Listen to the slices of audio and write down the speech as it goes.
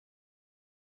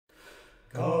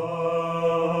Outline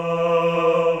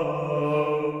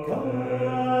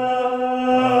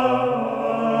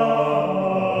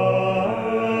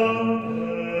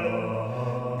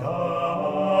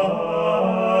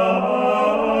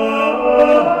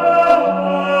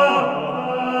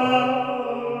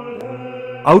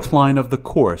of the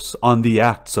course on the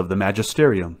Acts of the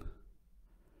Magisterium.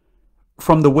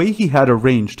 From the way he had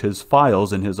arranged his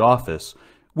files in his office,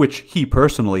 which he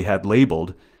personally had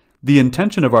labeled, the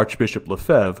intention of Archbishop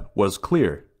Lefebvre was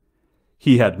clear.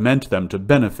 He had meant them to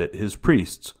benefit his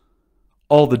priests.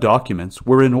 All the documents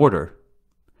were in order.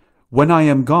 "When I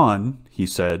am gone," he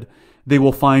said, "they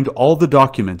will find all the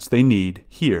documents they need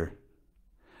here."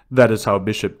 That is how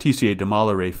Bishop Tissier de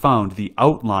Mallaré found the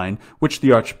outline which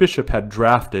the Archbishop had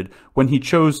drafted when he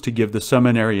chose to give the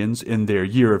seminarians in their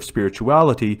year of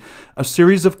spirituality a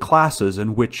series of classes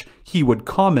in which he would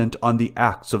comment on the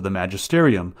acts of the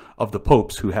magisterium of the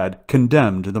popes who had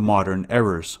condemned the modern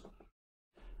errors.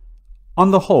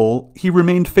 On the whole, he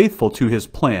remained faithful to his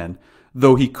plan,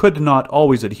 though he could not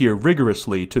always adhere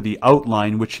rigorously to the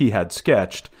outline which he had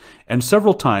sketched, and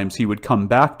several times he would come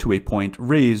back to a point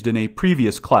raised in a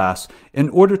previous class in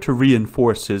order to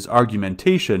reinforce his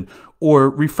argumentation or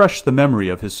refresh the memory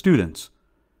of his students.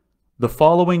 The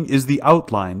following is the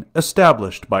outline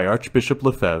established by Archbishop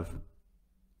Lefebvre.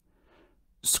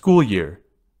 School year,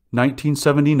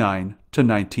 1979 to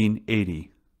 1980.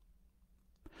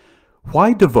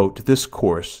 Why devote this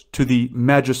course to the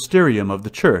magisterium of the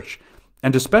Church,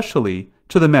 and especially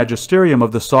to the magisterium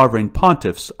of the sovereign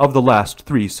pontiffs of the last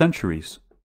 3 centuries?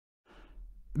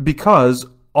 Because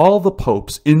all the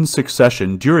popes in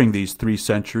succession during these 3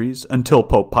 centuries, until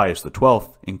Pope Pius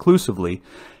XII inclusively,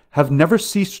 have never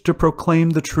ceased to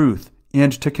proclaim the truth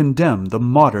and to condemn the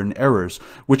modern errors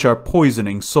which are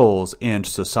poisoning souls and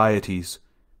societies.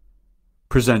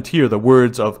 Present here the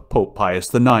words of Pope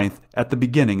Pius IX at the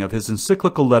beginning of his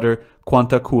encyclical letter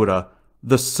Quanta Cura,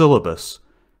 the syllabus,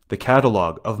 the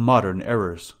catalogue of modern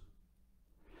errors.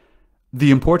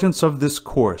 The importance of this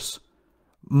course.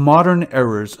 Modern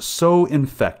errors so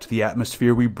infect the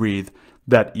atmosphere we breathe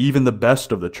that even the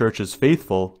best of the Church's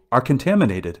faithful are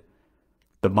contaminated.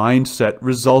 The mindset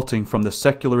resulting from the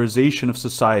secularization of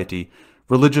society,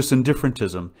 religious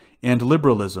indifferentism, and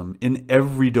liberalism in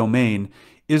every domain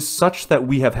is such that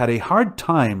we have had a hard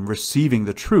time receiving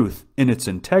the truth in its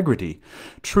integrity,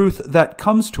 truth that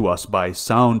comes to us by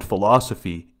sound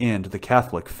philosophy and the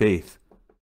Catholic faith.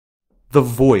 The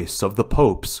voice of the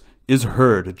popes is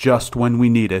heard just when we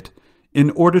need it, in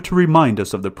order to remind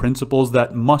us of the principles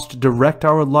that must direct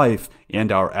our life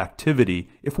and our activity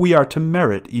if we are to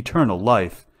merit eternal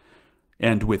life.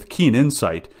 And with keen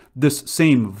insight, this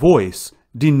same voice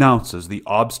denounces the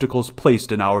obstacles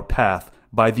placed in our path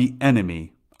by the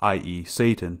enemy, i.e.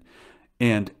 Satan,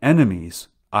 and enemies,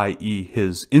 i.e.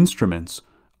 his instruments,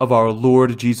 of our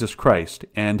Lord Jesus Christ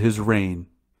and his reign.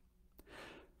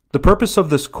 The purpose of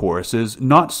this course is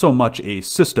not so much a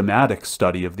systematic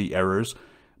study of the errors,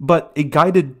 but a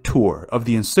guided tour of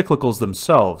the encyclicals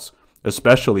themselves,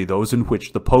 especially those in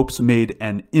which the popes made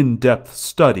an in-depth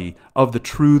study of the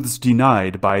truths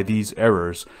denied by these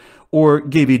errors, or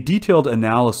gave a detailed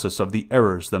analysis of the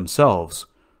errors themselves.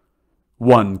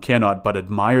 One cannot but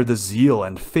admire the zeal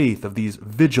and faith of these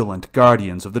vigilant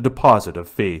guardians of the deposit of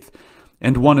faith,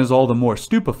 and one is all the more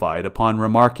stupefied upon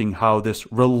remarking how this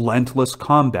relentless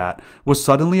combat was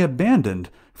suddenly abandoned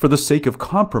for the sake of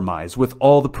compromise with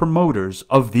all the promoters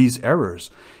of these errors,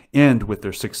 and with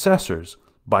their successors,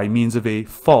 by means of a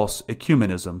false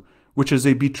ecumenism, which is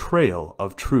a betrayal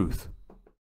of truth.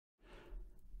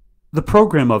 The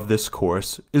program of this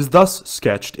course is thus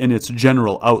sketched in its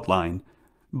general outline,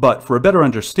 but for a better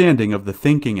understanding of the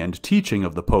thinking and teaching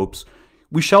of the popes,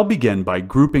 we shall begin by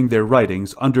grouping their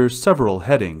writings under several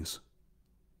headings.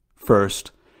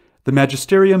 First, the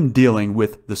magisterium dealing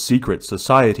with the secret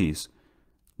societies.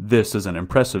 This is an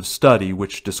impressive study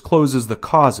which discloses the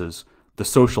causes, the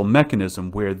social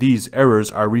mechanism where these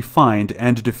errors are refined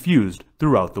and diffused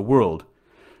throughout the world.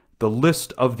 The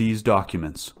list of these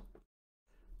documents.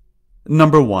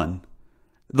 Number 1.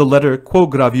 The letter Quo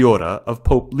Graviora of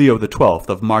Pope Leo XII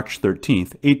of March 13,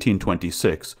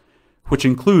 1826, which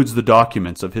includes the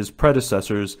documents of his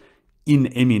predecessors In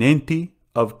Eminenti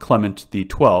of Clement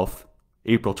XII,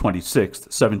 April 26,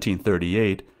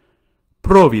 1738,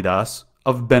 Providas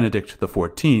of Benedict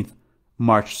XIV,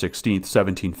 March 16,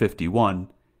 1751,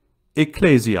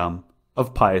 Ecclesiam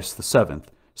of Pius VII,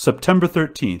 September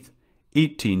 13,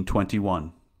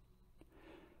 1821.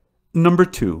 Number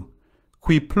 2.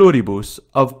 Qui Pluribus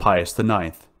of Pius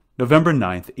IX, November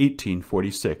 9,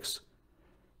 1846.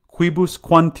 Quibus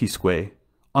Quantisque,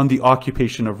 on the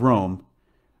occupation of Rome,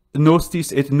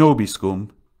 Nostis et Nobiscum,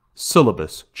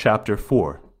 Syllabus, Chapter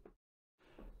 4.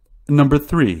 Number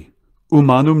 3.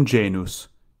 Humanum Genus,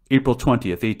 April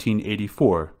 20th,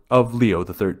 1884, of Leo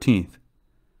XIII.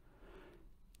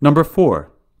 Number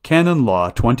 4. Canon Law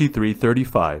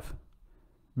 2335.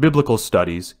 Biblical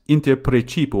Studies Inter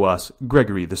Precipuas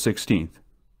Gregory XVI.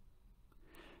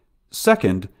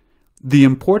 Second, the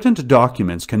important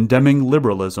documents condemning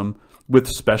liberalism, with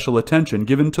special attention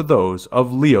given to those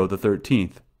of Leo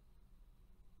XIII.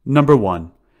 Number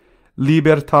 1.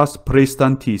 Libertas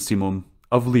Praestantissimum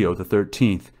of Leo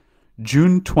XIII,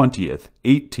 June 20th,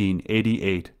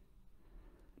 1888.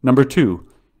 Number 2.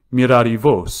 Mirari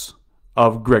Vos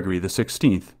of Gregory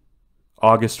XVI,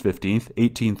 August 15th,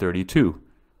 1832.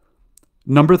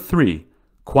 Number 3.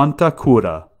 Quanta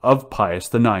Cura of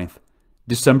Pius IX,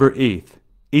 December 8th,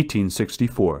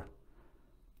 1864.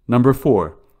 Number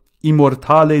 4.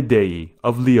 Immortale Dei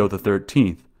of Leo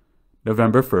XIII,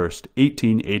 November 1st,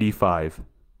 1885.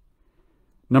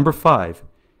 Number 5.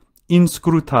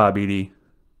 Inscrutabili,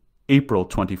 April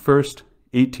 21st,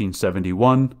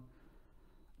 1871.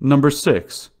 Number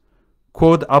 6.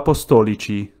 Quod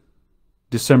Apostolici,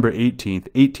 December 18th,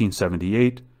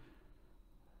 1878.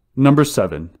 Number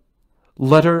 7.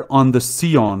 Letter on the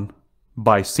Sion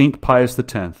by Saint Pius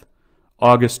X,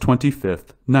 August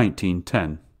 25th,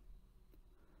 1910.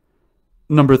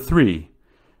 Number 3.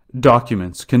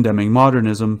 Documents condemning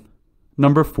modernism.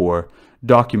 Number 4.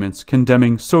 Documents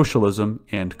condemning socialism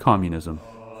and communism.